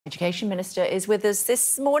Education Minister is with us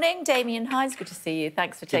this morning. Damian Hinds, good to see you.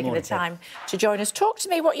 Thanks for taking the time to join us. Talk to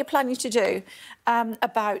me what you're planning to do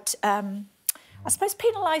about, I suppose,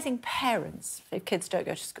 penalising parents if kids don't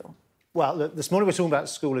go to school. Well, look, this morning we're talking about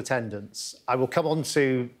school attendance. I will come on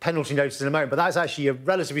to penalty notices in a moment, but that's actually a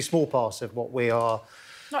relatively small part of what we are...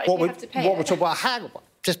 Not if you have to pay what we're talking about. Hang on,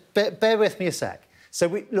 just bear with me a sec. So,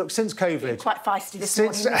 look, since COVID... You're quite feisty this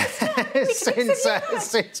morning.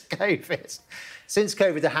 Since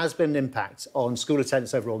COVID, there has been an impact on school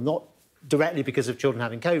attendance overall, not directly because of children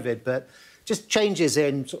having COVID, but just changes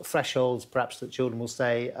in sort of thresholds, perhaps, that children will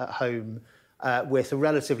stay at home with a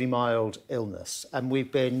relatively mild illness. And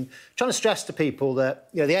we've been trying to stress to people that,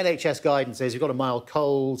 you know, the NHS guidance is you've got a mild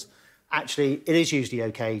cold, actually, it is usually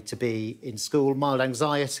OK to be in school. Mild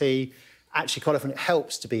anxiety, actually, quite often it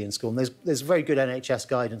helps to be in school. And there's very good NHS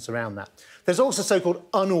guidance around that. There's also so-called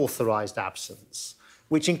unauthorised absence,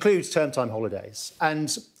 which includes term-time holidays.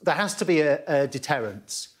 And there has to be a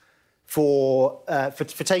deterrent for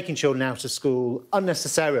taking children out of school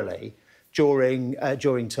unnecessarily during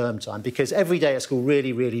term time, because every day at school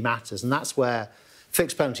really, really matters, and that's where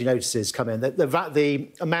fixed penalty notices come in. The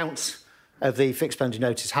amount of the fixed penalty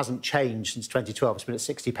notice hasn't changed since 2012. It's been at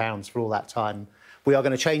 £60 for all that time. We are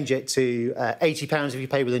going to change it to £80 if you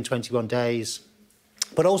pay within 21 days,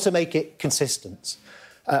 but also make it consistent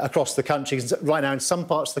across the country. Right now, in some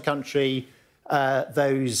parts of the country,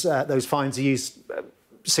 those fines are used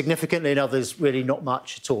significantly, in others, really not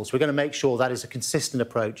much at all. So we're going to make sure that is a consistent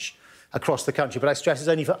approach across the country. But I stress it's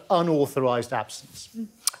only for unauthorised absence.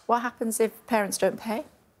 What happens if parents don't pay?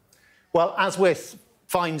 Well, as with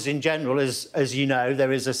fines in general, as you know,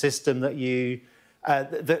 there is a system that you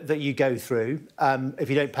go through. If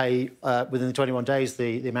you don't pay within the 21 days,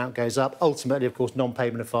 the amount goes up. Ultimately, of course,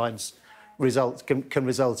 non-payment of fines can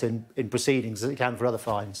result in proceedings, as it can for other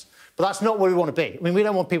fines. But that's not where we want to be. I mean, we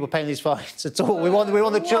don't want people paying these fines at all. We want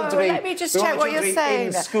the children to be... Let me just check what you're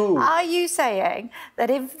saying. Are you saying that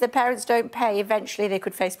if the parents don't pay, eventually they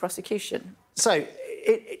could face prosecution? So,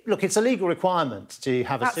 look, it's a legal requirement to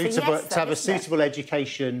have a suitable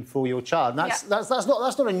education for your child. And that's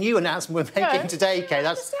not a new announcement we're making today, Kay.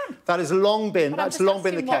 That has long been the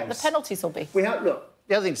case. What the penalties will be.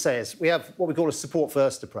 The other thing to say is we have what we call a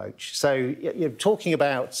support-first approach. So you're talking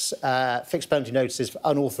about fixed penalty notices for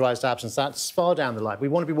unauthorised absence. That's far down the line. We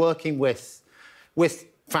want to be working with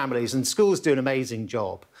families, and schools do an amazing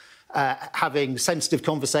job having sensitive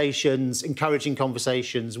conversations, encouraging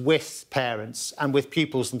conversations with parents and with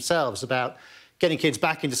pupils themselves about getting kids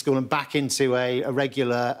back into school and back into a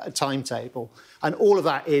regular timetable. And all of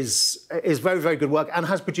that is very, very good work and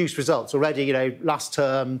has produced results already. You know, last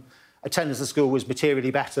term, attendance at school was materially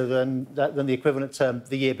better than the equivalent term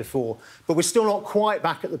the year before. But we're still not quite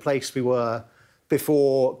back at the place we were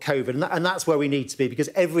before COVID. And that's where we need to be, because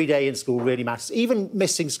every day in school really matters. Even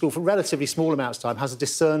missing school for relatively small amounts of time has a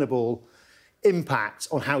discernible impact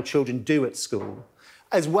on how children do at school,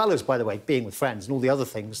 as well as, by the way, being with friends and all the other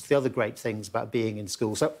things, the other great things about being in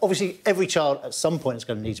school. So, obviously, every child at some point is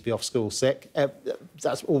going to need to be off school sick.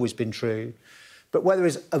 That's always been true. But where there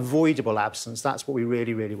is avoidable absence, that's what we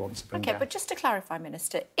really, really want to bring down. OK, but just to clarify,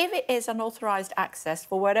 Minister, if it is unauthorised access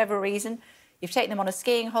for whatever reason, you've taken them on a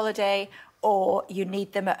skiing holiday or you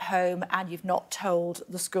need them at home and you've not told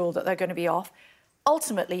the school that they're going to be off,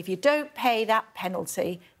 ultimately, if you don't pay that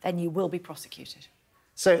penalty, then you will be prosecuted.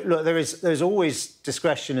 So, look, there's always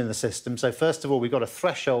discretion in the system. So, first of all, we've got a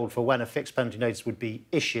threshold for when a fixed penalty notice would be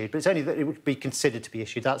issued, but it's only that it would be considered to be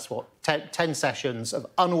issued. That's what, 10 sessions of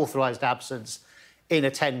unauthorised absence in a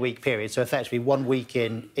 10-week period, so effectively 1 week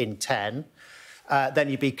in 10. Then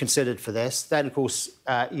you'd be considered for this. Then, of course,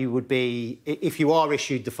 you would be, if you are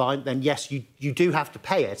issued the fine, then yes, you do have to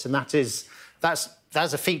pay it, and that's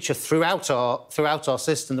a feature throughout our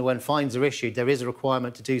system, that when fines are issued, there is a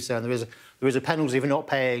requirement to do so, and there is a penalty for not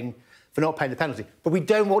paying the penalty. But we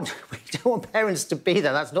don't want parents to be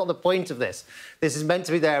there. That's not the point of this. This is meant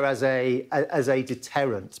to be there as a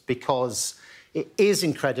deterrent, because it is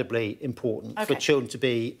incredibly important for children to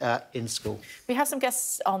be in school. We have some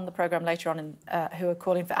guests on the programme later on who are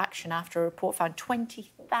calling for action after a report found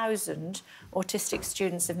 20,000 autistic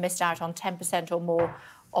students have missed out on 10% or more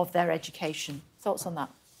of their education. Thoughts on that?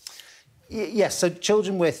 Yes, so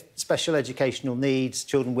children with special educational needs,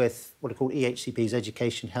 children with what are called EHCPs,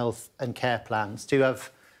 education, health and care plans, do have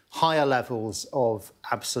higher levels of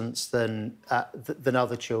absence than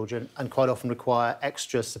other children, and quite often require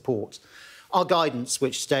extra support. Our guidance,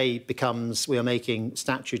 which today we are making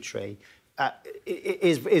statutory,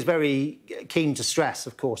 is very keen to stress,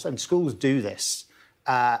 of course, and schools do this,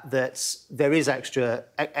 that there is extra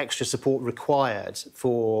support required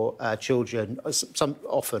for children,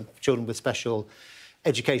 often children with special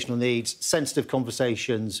educational needs, sensitive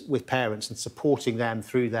conversations with parents and supporting them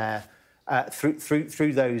through their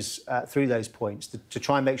through those points to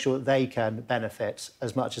try and make sure that they can benefit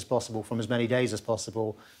as much as possible from as many days as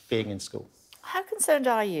possible being in school. How concerned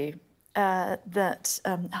are you that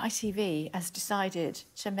ITV has decided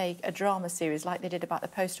to make a drama series like they did about the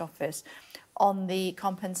post office on the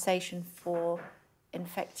compensation for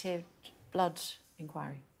infected blood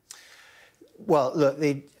inquiry? Well, look,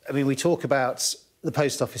 we talk about the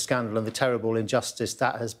post office scandal and the terrible injustice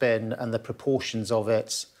that has been and the proportions of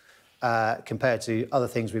it compared to other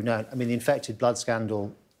things we've known. I mean, the infected blood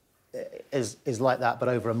scandal is like that, but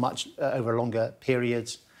over a longer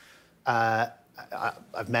period.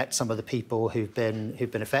 I've met some of the people who've been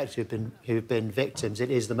affected, who've been victims.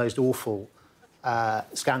 It is the most awful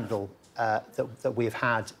scandal that we've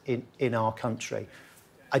had in our country.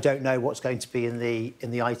 I don't know what's going to be in the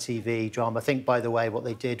ITV drama. I think, by the way, what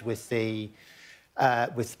they did with the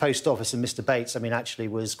post office and Mr. Bates, I mean, actually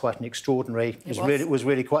was quite an extraordinary. It was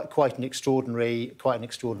really quite an extraordinary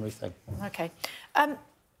thing. OK.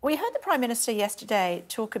 We heard the Prime Minister yesterday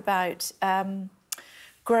talk about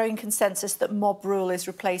growing consensus that mob rule is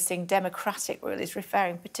replacing democratic rule. He's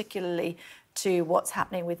referring particularly to what's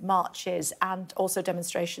happening with marches and also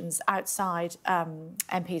demonstrations outside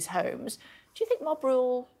MPs' homes. Do you think mob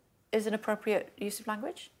rule is an appropriate use of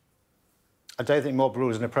language? I don't think mob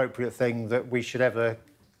rule is an appropriate thing that we should ever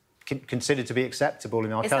consider to be acceptable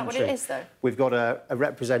in our country. Is that what it is, though? We've got a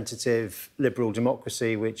representative liberal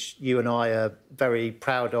democracy, which you and I are very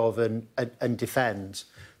proud of and defend.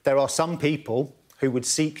 There are some people who would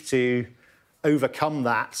seek to overcome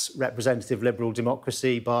that representative liberal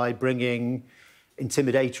democracy by bringing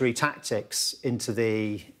intimidatory tactics into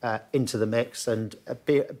the mix and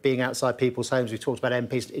being outside people's homes. We've talked about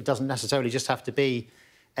MPs. It doesn't necessarily just have to be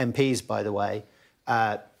MPs, by the way.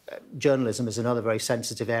 Journalism is another very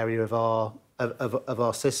sensitive area of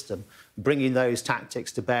our system. Bringing those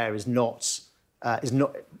tactics to bear is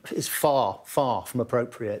far from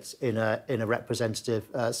appropriate in a representative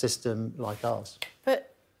system like ours.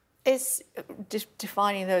 But is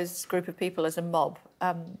defining those group of people as a mob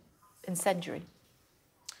incendiary?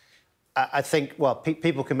 I think, well,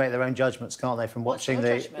 people can make their own judgments, can't they, from watching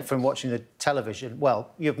the television?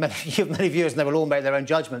 Well, you have many viewers, and they will all make their own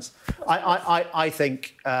judgments. I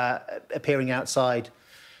think appearing outside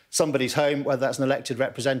somebody's home, whether that's an elected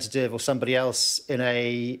representative or somebody else in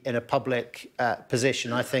a public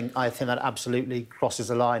position, I think that absolutely crosses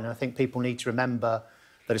a line. And I think people need to remember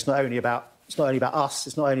that it's not only about us,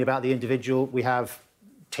 it's not only about the individual. We have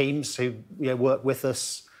teams who work with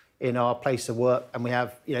us in our place of work, and we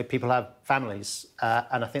have, people have families,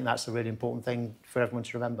 and I think that's a really important thing for everyone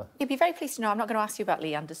to remember. You'd be very pleased to know I'm not going to ask you about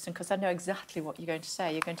Lee Anderson, because I know exactly what you're going to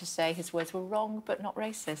say. You're going to say his words were wrong but not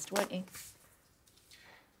racist, weren't you?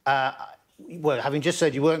 Well, having just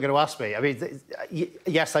said you weren't going to ask me, I mean,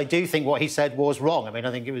 yes, I do think what he said was wrong. I mean,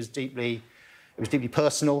 I think it was deeply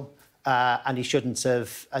personal, and he shouldn't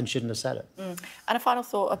have said it. And a final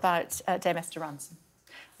thought about Dame Esther Ransom.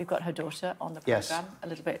 We've got her daughter on the programme a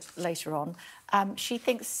little bit later on. She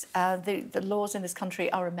thinks the laws in this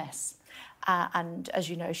country are a mess. And, as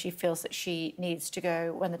you know, she feels that she needs to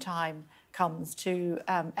go when the time comes to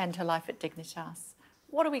end her life at Dignitas.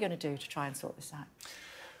 What are we going to do to try and sort this out?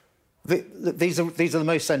 These are the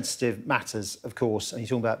most sensitive matters, of course, and you're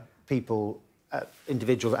talking about people,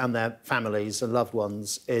 individuals and their families and loved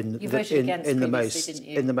ones in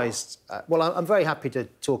the most. Well, I'm very happy to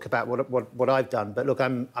talk about what I've done, but look,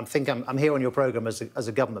 I'm here on your programme as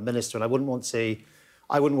a government minister, and I wouldn't want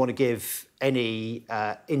to give any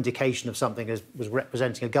indication of something as was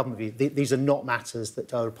representing a government view. These are not matters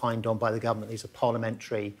that are opined on by the government. These are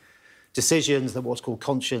parliamentary decisions, that what's called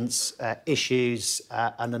conscience issues,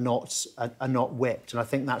 and are not whipped. And I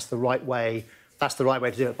think that's the right way. That's the right way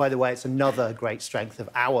to do it. By the way, it's another great strength of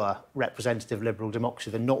our representative liberal democracy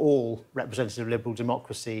that not all representative liberal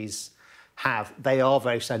democracies have. They are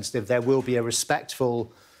very sensitive. There will be a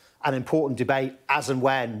respectful and important debate as and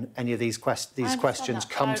when any of these questions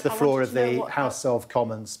come to the floor of the House of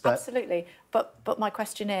Commons. But absolutely. But my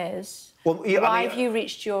question is, why have you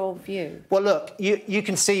reached your view? Well, look, you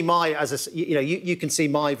can see you can see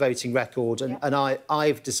my voting record, and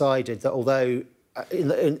I've decided that although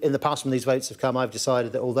in the past when these votes have come, I've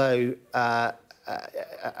decided that although,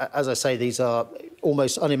 as I say, these are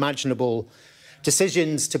almost unimaginable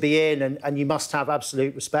decisions to be in, and you must have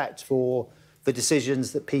absolute respect for the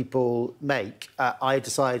decisions that people make, I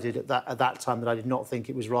decided at that time that I did not think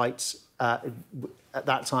it was right at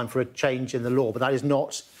that time for a change in the law, but that is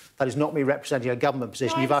not me representing a government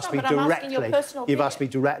position. No, You've asked me directly. You've asked me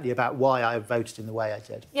directly about why I voted in the way I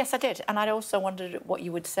did. Yes, I did, and I also wondered what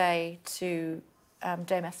you would say to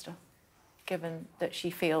Dame Esther, given that she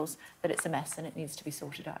feels that it's a mess and it needs to be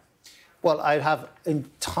sorted out. Well, I have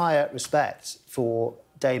entire respect for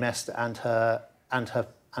Dame Esther and her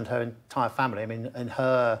entire family. I mean, and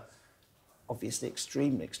her obviously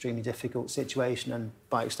extremely difficult situation, and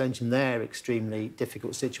by extension their extremely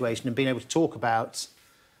difficult situation, and being able to talk about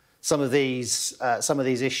some of these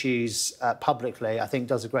issues publicly, I think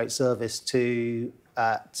does a great service to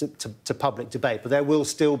public debate. But there will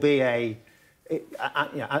still be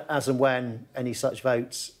as and when any such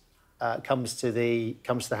votes comes to the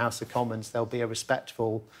House of Commons, there'll be a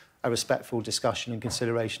respectful discussion and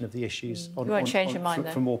consideration of the issues. You won't change your mind,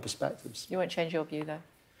 though? From all perspectives. You won't change your view, though?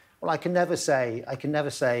 Well, I can never say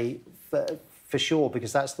for sure,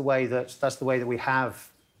 because that's the way that we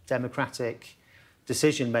have democratic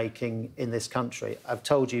decision making in this country. I've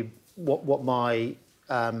told you what my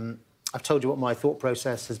thought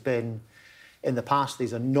process has been in the past.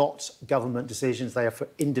 These are not government decisions. They are for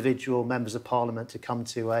individual members of Parliament to come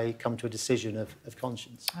to a decision of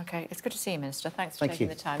conscience. OK, it's good to see you, Minister. Thanks for taking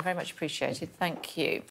the time. Very much appreciated. Thank you.